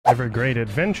Every great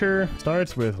adventure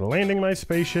starts with landing my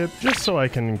spaceship just so I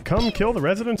can come kill the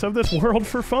residents of this world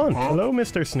for fun. Hello,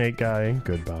 Mr. Snake Guy.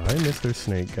 Goodbye, Mr.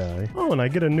 Snake Guy. Oh, and I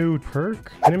get a new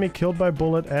perk. Enemy killed by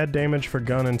bullet, add damage for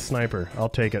gun and sniper. I'll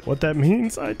take it. What that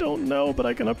means, I don't know, but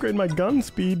I can upgrade my gun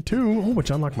speed too. Oh, which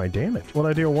unlock my damage. Well,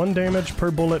 I deal 1 damage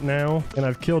per bullet now, and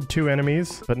I've killed 2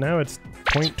 enemies, but now it's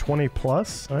 0.20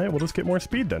 plus. All right, we'll just get more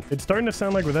speed then. It's starting to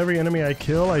sound like with every enemy I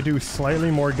kill, I do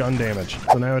slightly more gun damage.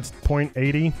 So now it's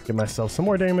 0.80. Give myself some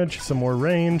more damage, some more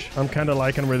range. I'm kind of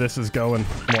liking where this is going.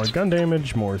 More gun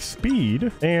damage, more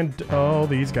speed, and oh,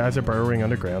 these guys are burrowing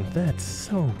underground. That's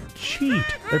so cheat.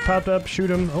 They popped up, shoot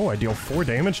them. Oh, I deal 4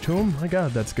 damage to them. My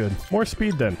god, that's good. More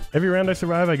speed then. Every round I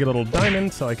survive, I get a little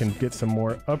diamond so I can get some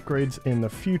more upgrades in the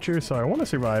future. So I want to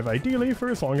survive ideally for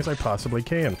as long as I possibly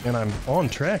can. And I'm on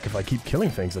track if I keep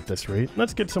killing things at this rate.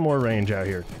 Let's get some more range out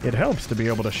here. It helps to be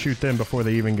able to shoot them before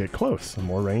they even get close. Some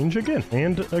more range again.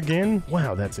 And again.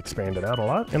 Wow, that's expanded out a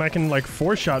lot. And I can like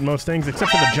 4-shot most things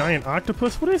except for the giant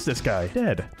octopus. What is this guy?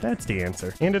 Dead. That's the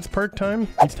answer. And it's perk time.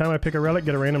 Each time I pick a relic,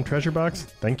 get a random treasure box.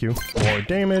 Thank you. More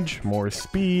damage, more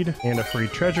speed, and a free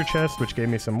treasure chest, which gave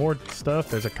me some more stuff.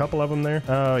 There's a couple of them there.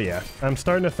 Oh yeah. I'm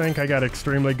starting to think I got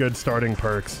extremely good starting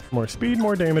perks. More speed,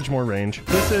 more damage, more range.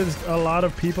 This is a lot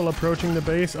of people approaching the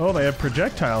base. Oh, they have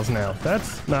projectiles now.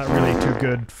 That's not really too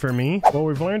good for me. Well,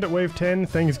 we've learned at wave 10,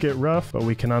 things get rough, but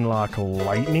we can unlock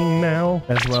lightning now,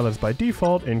 as well as by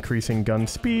default, increasing gun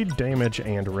speed, damage,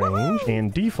 and range,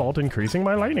 and default increasing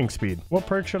my lightning speed. What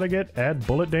perk should I get? Add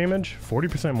bullet damage,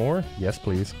 40% more? Yes,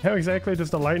 please. How exactly does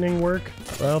the lightning work?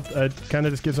 Well, it kind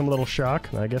of just gives them a little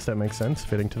shock. I guess that makes sense,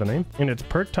 fitting to the name. And it's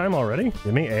perk time already?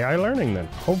 Give me AI learning then.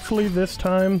 Hopefully this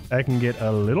time I can get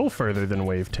a little further than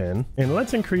wave 10. And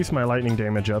let's increase my lightning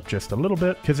damage up just a little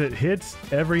bit, because it hits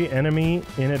every enemy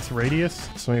in its radius,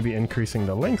 so maybe increasing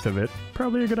the length of it,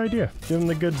 probably a good idea. Give them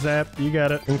the good zap. You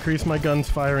got it. Increase my gun's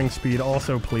firing speed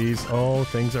also, please. Oh,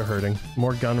 things are hurting.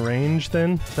 More gun range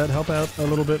then? Does that help out a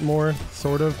little bit more?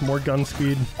 Sort of. More gun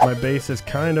speed. My base is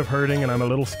kind of hurting and I'm a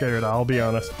little scared, I'll be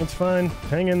honest. It's fine.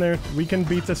 Hang in there. We can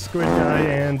beat the squid guy,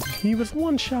 and he was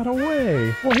 1 shot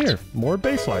away. Well, here. More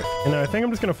base life. And I think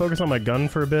I'm just going to focus on my gun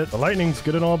for a bit. The lightning's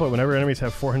good and all, but whenever enemies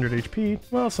have 400 HP,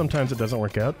 well, sometimes it doesn't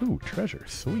work out. Ooh, treasure.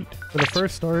 Sweet. For the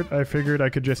first start, I figured I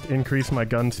could just increase my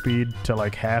gun speed to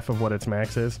like half of what its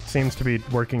max is. Seems to be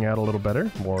working out a little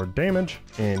better. More damage,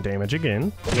 and damage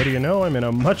again. What do you know? I'm in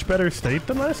a much better state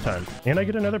than last time. And I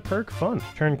get another perk. Fun.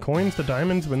 Turn coins to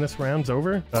diamonds when this round's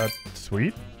over.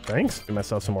 Sweet. Thanks. Give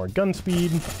myself some more gun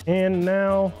speed. And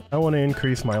now I want to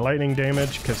increase my lightning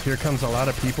damage, because here comes a lot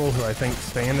of people who I think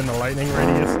stand in the lightning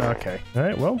radius. Okay. All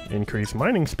right, well, increase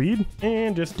mining speed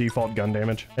and just default gun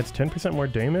damage. That's 10% more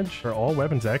damage for all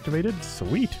weapons activated.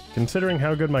 Sweet. Considering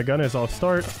how good my gun is off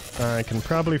start, I can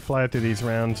probably fly through these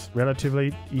rounds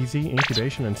relatively easy.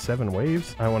 Incubation in 7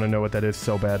 waves. I want to know what that is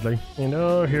so badly. And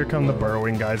oh, here come the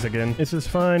burrowing guys again. This is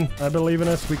fine. I believe in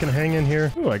us. We can hang in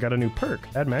here. Ooh, I got a new perk.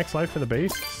 Add max life for the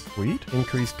base. Sweet.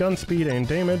 Increase gun speed and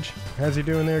damage. How's he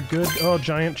doing there? Good. Oh,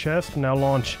 giant chest. Now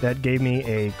launch. That gave me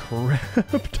a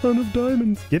crap ton of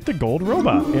diamonds. Get the gold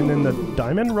robot. And then the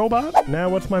diamond robot. Now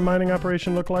what's my mining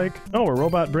operation look like? Oh, a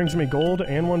robot brings me gold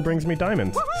and one brings me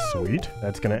diamonds. Sweet.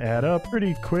 That's gonna add up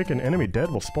pretty quick. An enemy dead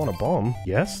will spawn a bomb.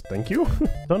 Yes, thank you.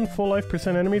 Stun full life %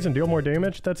 enemies and deal more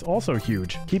damage. That's also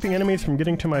huge. Keeping enemies from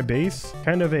getting to my base,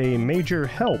 kind of a major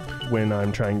help when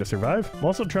I'm trying to survive. I'm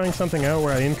also trying something out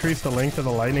where I increase the length of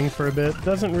the lightning for a bit.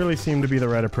 Doesn't really seem to be the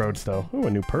right approach though. Ooh,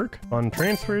 a new perk. On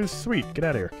transfers, sweet, get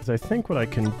out of here. Because I think what I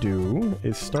can do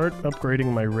is start upgrading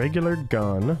my regular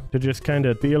gun to just kind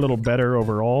of be a little better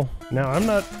overall. Now, I'm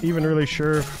not even really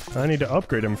sure if I need to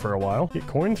upgrade him for a while. Get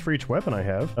coins for each weapon I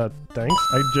have. Thanks.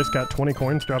 I just got 20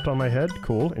 coins dropped on my head.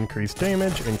 Cool. Increased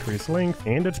damage, increased length,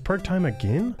 and it's perk time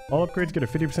again? All upgrades get a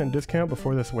 50% discount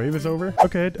before this wave is over.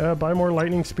 Okay, buy more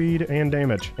lightning speed and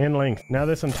damage and length. Now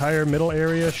this entire middle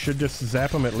area should just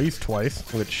zap them at least twice,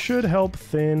 which should help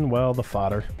thin, well, the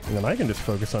fodder. And then I can just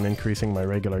focus on increasing my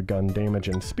regular gun damage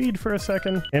and speed for a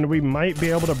second. And we might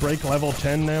be able to break level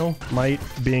 10 now. Might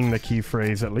being the key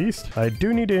phrase at least. I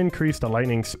do need to increase the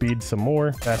lightning speed some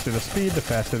more. Faster the speed, the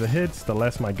faster the hits, the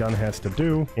less my gun has to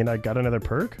do. And I got another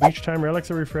perk. Each time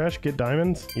relics are refreshed, get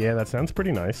diamonds. Yeah, that sounds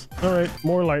pretty nice. Alright,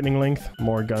 more lightning length,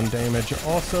 more gun damage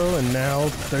also, and now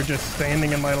they're just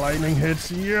standing in my lightning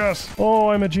hits. Yes! Oh,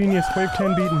 I'm a genius. Wave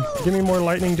 10 beaten. Give me more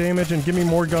lightning damage and give me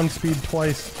more gun speed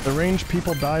twice. The ranged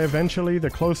people die eventually, the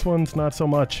close ones not so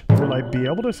much. Will I be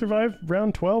able to survive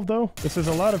round 12 though? This is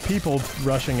a lot of people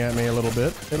rushing at me a little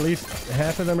bit. At least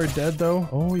half of them are dead though.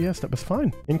 Oh yes, that was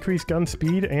fine. Increase gun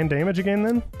speed and damage again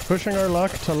then. Pushing our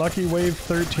luck to lucky wave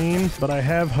 13, but I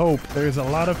have hope. There's a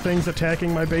lot of things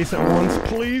attacking my base at once.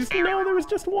 Please, no, there was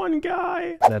just one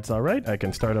guy. That's all right. I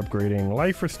can start upgrading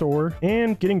life restore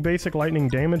and getting basic lightning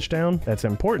damage down. That's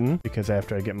important because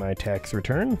after I get my tax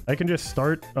return, I can just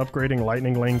start upgrading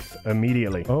lightning length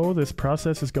immediately. Oh, this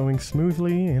process is going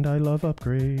smoothly and I love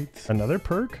upgrades. Another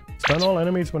perk? Stun all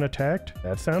enemies when attacked.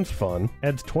 That sounds fun.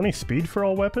 Adds 20 speed for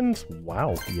all weapons.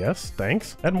 Wow. Yes,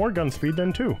 thanks. Add more gun speed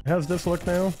then too. How's this look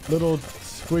now? Little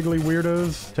squiggly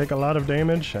weirdos take a lot of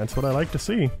damage. That's what I like to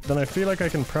see. Then I feel like I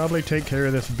can probably take care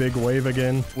of this big wave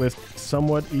again with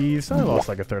somewhat ease. I lost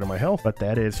like a third of my health, but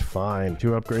that is fine.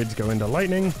 2 upgrades go into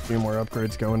lightning. 2 more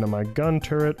upgrades go into my gun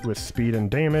turret with speed and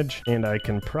damage, and I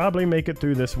can probably make it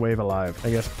through this wave alive. I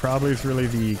guess probably is really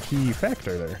the key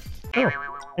factor there. Oh.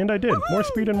 And I did. More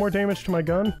speed and more damage to my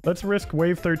gun. Let's risk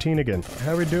wave 13 again.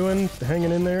 How we doing?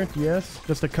 Hanging in there? Yes.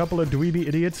 Just a couple of dweeby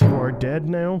idiots who are dead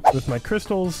now. With my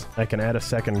crystals, I can add a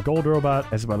second gold robot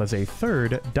as well as a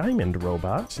third diamond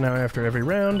robot. So now after every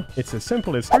round, it's as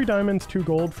simple as 3 diamonds, 2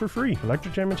 gold for free.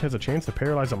 Electric damage has a chance to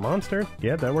paralyze a monster.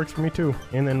 Yeah, that works for me too.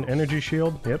 And then energy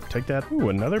shield. Yep, take that. Ooh,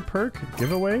 another perk.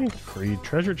 Giveaway. Free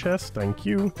treasure chest. Thank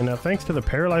you. And now thanks to the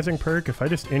paralyzing perk, if I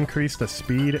just increase the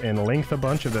speed and length a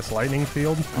bunch of this lightning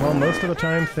field, well, most of the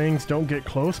time things don't get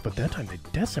close, but that time they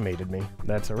decimated me.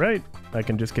 That's alright. I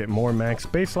can just get more max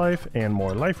base life and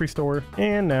more life restore,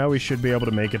 and now we should be able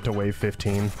to make it to wave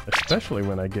 15, especially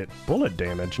when I get bullet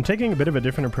damage. I'm taking a bit of a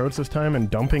different approach this time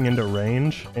and dumping into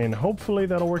range, and hopefully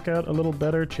that'll work out a little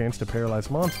better. Chance to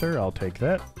paralyze monster, I'll take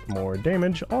that. More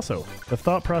damage also. The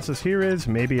thought process here is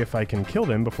maybe if I can kill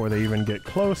them before they even get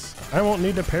close, I won't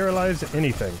need to paralyze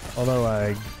anything, although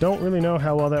I don't really know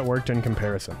how well that worked in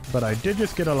comparison. But I did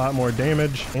just get a lot more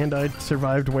damage, and I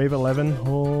survived wave 11.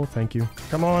 Oh, thank you.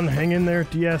 Come on, hang in there.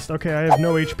 Yes, okay, I have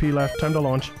no HP left. Time to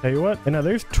launch. Tell you what, and now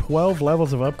there's 12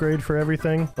 levels of upgrade for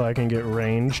everything, so I can get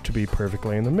range to be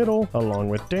perfectly in the middle, along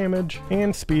with damage,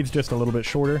 and speed's just a little bit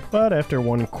shorter, but after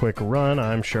one quick run,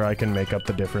 I'm sure I can make up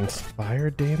the difference. Fire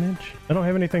damage? I don't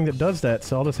have anything that does that,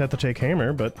 so I'll just have to take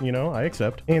hammer, but, you know, I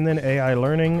accept. And then AI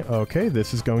learning. Okay,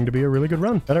 this is going to be a really good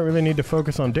run. I don't really need to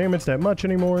focus on damage that much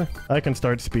anymore. I can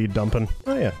start speed dumping.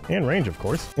 Oh yeah, and range, of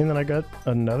course. And then I got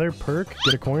another perk.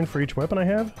 Get a coin for each weapon I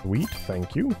have. Sweet,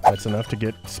 thank you. That's enough to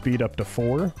get speed up to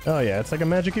 4. Oh yeah, it's like a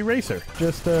magic eraser.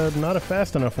 Just not a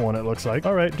fast enough one, it looks like.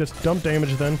 Alright, just dump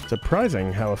damage then.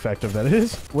 Surprising how effective that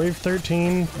is. Wave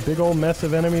 13, big old mess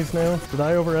of enemies now. Did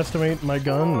I overestimate my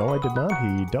gun? No, I did not.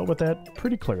 He dealt with that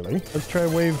pretty clearly. Let's try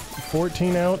wave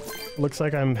 14 out. Looks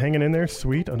like I'm hanging in there.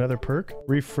 Sweet, another perk.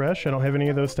 Refresh, I don't have any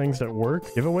of those things that work.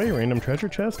 Giveaway, random treasure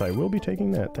chest. I will be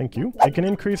taking that, thank you. I can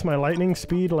increase my lightning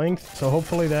speed length, so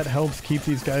hopefully that helps keep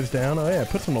these guys down. Oh yeah, it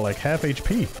puts them to like half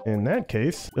HP. In that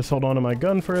case, just hold on to my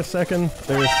gun for a second.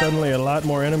 There's suddenly a lot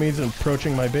more enemies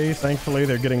approaching my base. Thankfully,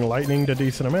 they're getting lightning a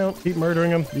decent amount. Keep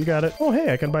murdering them. You got it. Oh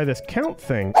hey, I can buy this count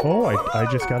thing. Oh, I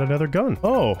just got another gun.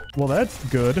 Oh, well that's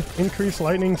good. Increase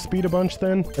lightning speed a bunch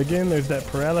then. Again, there's that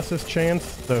paralysis chance,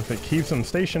 so if it keeps them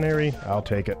stationary, I'll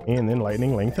take it. And then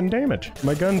lightning length and damage.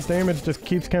 My gun's damage just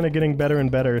keeps kind of getting better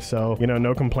and better, so, you know,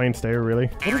 no complaints there really.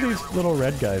 What are these little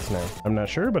red guys now? I'm not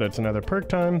sure, but it's another perk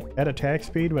time. Add attack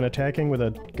speed when attacking with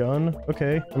a gun.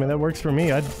 Okay, I mean, that works for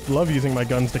me. I love using my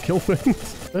guns to kill things,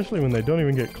 especially when they don't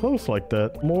even get close like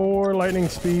that. More lightning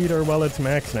speed, or well, it's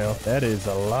max now. That is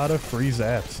a lot of free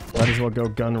zaps. Might as well go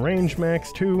gun range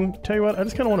max too. Tell you what, I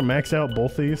just kind of want to max out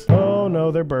both these. Oh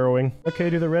no, they're burrowing. Okay,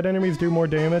 do the red enemies do more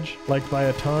damage? Like by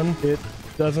a ton? It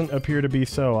doesn't appear to be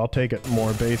so. I'll take it.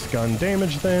 More base gun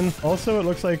damage then. Also, it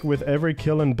looks like with every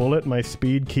kill and bullet, my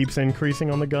speed keeps increasing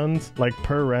on the guns, like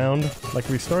per round. Like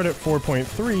we start at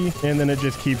 4.3 and then it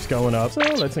just keeps going up. So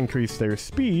let's increase their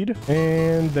speed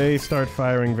and they start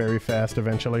firing very fast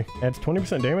eventually. Adds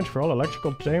 20% damage for all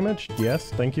electrical damage. Yes,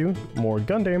 thank you. More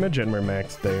gun damage and we're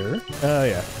maxed there.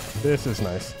 Yeah, this is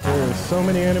nice. There's so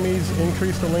many enemies.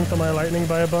 Increase the length of my lightning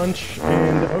by a bunch.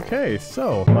 And okay,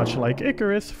 so much like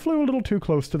Icarus, flew a little too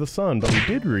close to the sun, but we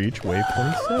did reach wave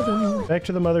 27. Back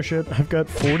to the mothership. I've got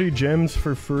 40 gems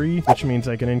for free, which means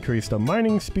I can increase the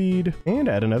mining speed and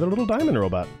add another little diamond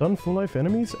robot. Stun full life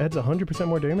enemies adds 100%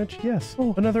 more damage. Yes.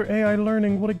 Oh, another AI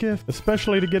learning. What a gift.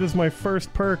 Especially to get as my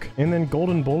first perk. And then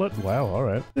golden bullet. Wow,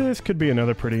 alright. This could be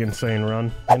another pretty insane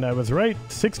run. And I was right.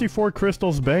 64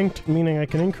 crystals banked, meaning I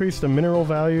can increase increase the mineral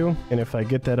value, and if I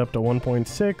get that up to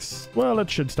 1.6, well, it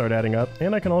should start adding up.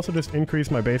 And I can also just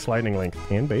increase my base lightning length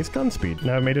and base gun speed.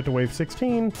 Now I've made it to wave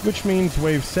 16, which means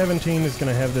wave 17 is going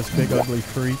to have this big ugly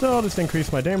freak. So I'll just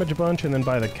increase my damage a bunch and then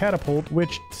buy the catapult,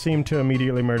 which seemed to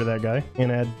immediately murder that guy,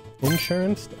 and add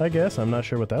insurance, I guess. I'm not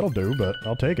sure what that'll do, but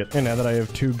I'll take it. And now that I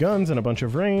have 2 guns and a bunch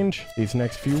of range, these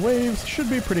next few waves should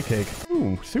be pretty cake.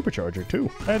 Ooh, supercharger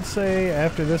too. I'd say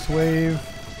after this wave,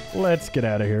 let's get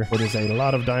out of here. There's a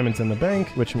lot of diamonds in the bank,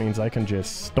 which means I can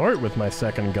just start with my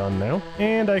second gun now.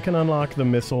 And I can unlock the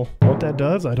missile. What that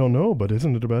does, I don't know, but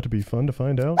isn't it about to be fun to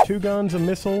find out? 2 guns, a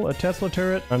missile, a Tesla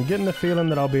turret. I'm getting the feeling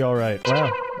that I'll be all right.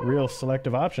 Wow. Real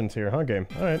selective options here, huh, game?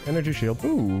 All right, energy shield.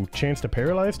 Ooh, chance to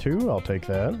paralyze too. I'll take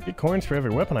that. Get coins for every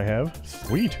weapon I have.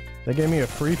 Sweet. They gave me a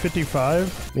free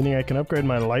 55, meaning I can upgrade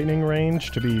my lightning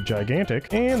range to be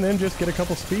gigantic, and then just get a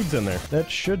couple speeds in there. That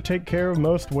should take care of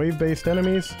most wave-based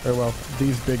enemies. Or, well,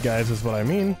 these big guys is what I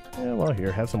mean. Yeah, well,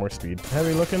 here, have some more speed.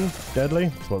 Heavy looking, deadly,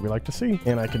 that's what we like to see.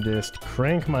 And I can just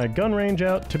crank my gun range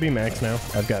out to be max now.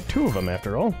 I've got 2 of them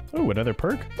after all. Oh, another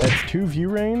perk. That's 2 view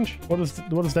range. What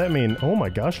does that mean? Oh my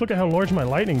gosh, look at how large my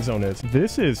lightning zone is.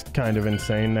 This is kind of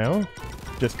insane now.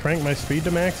 Just crank my speed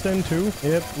to max then too.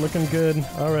 Yep, looking good.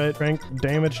 All right, crank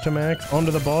damage to max. Onto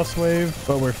the boss wave,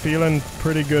 but we're feeling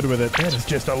pretty good with it. That is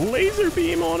just a laser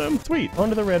beam on him. Sweet.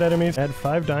 Onto the red enemies. Add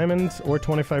 5 diamonds or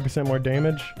 25% more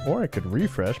damage. Or I could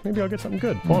refresh. Maybe I'll get something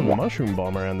good. On mushroom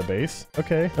bomb around the base.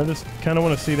 Okay, I just kind of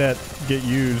want to see that get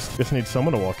used. Just need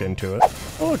someone to walk into it.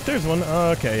 Oh, look, there's one.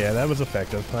 Okay, yeah, that was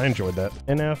effective. I enjoyed that.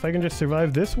 And now if I can just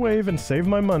survive this wave and save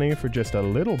my money for just a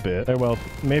little bit. Well,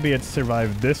 maybe it's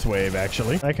survived this wave,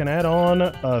 actually. I can add on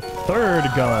a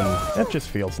 3rd gun. That just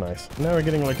feels nice. Now we're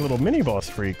getting like little mini boss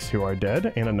freaks who are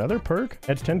dead, and another perk.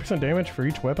 Adds 10% damage for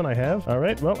each weapon I have. All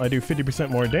right, well, I do 50%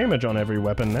 more damage on every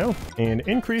weapon now. And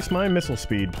increase my missile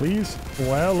speed, please.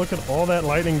 Wow, look at all that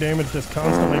lightning damage just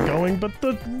constantly going, but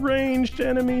the ranged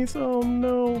enemies, oh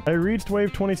no. I reached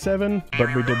wave 27,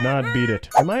 but we did not beat it.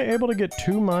 Am I able to get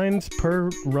 2 mines per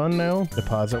run now?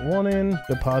 Deposit 1 in,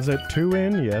 deposit 2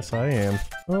 in. Yes, I am.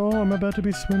 Oh, I'm about to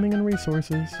be swimming in resources.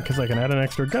 Because I can add an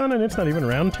extra gun and it's not even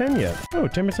round 10 yet. Oh,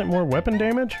 10% more weapon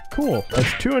damage? Cool. That's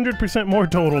 200% more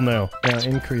total now. Now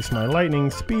increase my lightning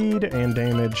speed and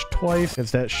damage twice, as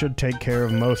that should take care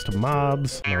of most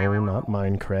mobs. No, not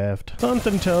Minecraft.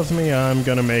 Something tells me I'm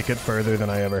gonna make it further than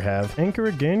I ever have. Anchor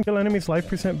again, kill enemies life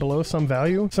percent below some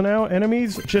value. So now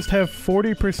enemies just have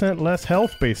 40% less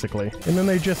health, basically. And then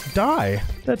they just die.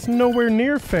 That's nowhere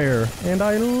near fair. And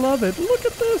I love it. Look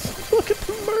at this. Look at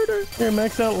the murder. Here,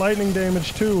 max out lightning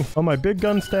damage too. Oh, my big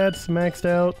gun stats maxed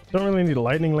out. Don't really need a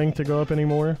lightning link to go up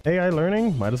anymore. AI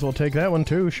learning, might as well take that one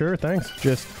too. Sure, thanks.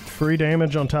 Just free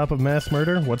damage on top of mass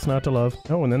murder. What's not to love?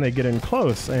 Oh, and then they get in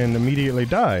close and immediately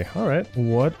die. All right.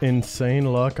 What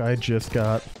insane luck I just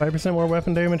got. 5% more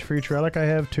weapon damage for each relic I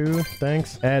have too.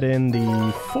 Thanks. Add in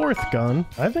the 4th gun.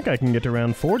 I think I can get to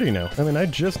round 40 now. I mean, I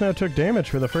just now took damage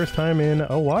for the first time in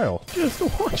a while. Just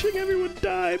watching everyone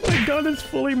die. My gun is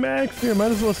fully maxed. Here,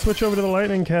 might as well switch over to the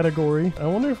lightning category. I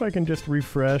wonder if I can just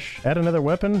refresh. Add another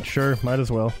weapon? Sure, might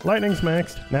as well. Lightning's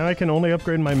maxed. Now I can only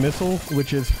upgrade my missile,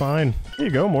 which is fine. Here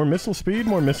you go, more missile speed,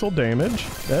 more missile damage.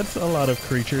 That's a lot of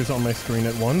creatures on my screen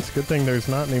at once. Good thing there's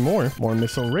not any more. More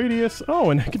missile radius. Oh,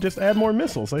 and I could just add more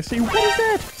missiles. I see. What is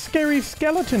that? Scary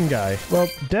skeleton guy. Well,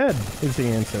 dead is the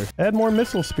answer. Add more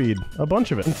missile speed. A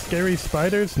bunch of it. And scary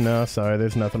spiders? No, sorry,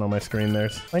 there's nothing on my screen there.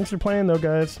 Thanks for playing though,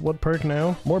 guys. What perk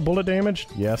now? More bullet damage?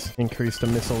 Yes. Increase the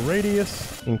missile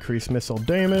radius. Increase missile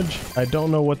damage. I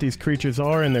don't know what these creatures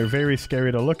are, and they're very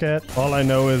scary to look at. All I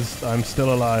know is I'm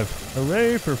still alive.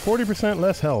 Hooray for 40%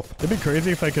 less health. It'd be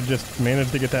crazy if I could just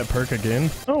manage to get that perk again.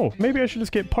 Oh, maybe I should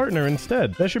just get partner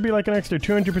instead. That should be like an extra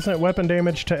 200% weapon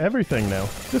damage to everything now.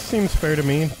 This seems fair to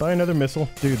me. Buy another missile.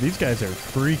 Dude, these guys are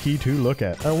freaky to look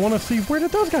at. I want to see, where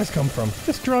did those guys come from?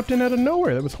 Just dropped in out of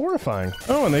nowhere. That was horrifying.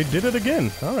 Oh, and they did it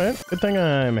again. All right. Good thing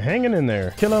I'm hanging in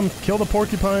there. Kill them. Kill the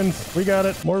porcupines. We got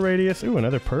it. More radius. Ooh,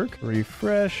 another perk.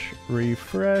 Refresh.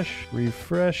 Refresh.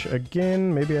 Refresh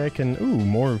again. Maybe I can... Ooh,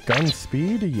 more gun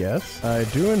speed. Yes. I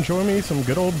do enjoy me some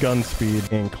good old gun speed.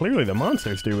 And clearly the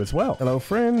monsters do as well. Hello,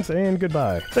 friends, and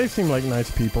goodbye. They seem like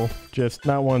nice people. Just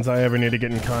not ones I ever need to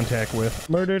get in contact with.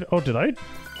 Murdered. Oh, did I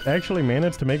actually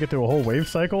managed to make it through a whole wave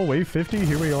cycle? Wave 50,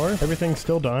 here we are. Everything's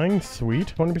still dying.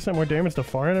 Sweet. 20% more damage to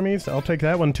far enemies. I'll take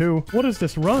that one too. What is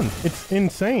this run? It's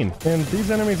insane. And these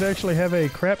enemies actually have a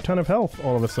crap ton of health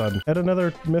all of a sudden. Add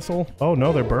another missile. Oh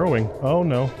no, they're burrowing. Oh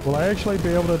no. Will I actually be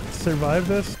able to survive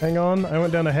this? Hang on. I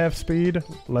went down to half speed.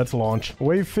 Let's launch.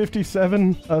 Wave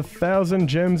 57. 1,000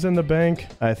 gems in the bank.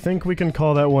 I think we can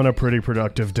call that one a pretty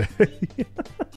productive day.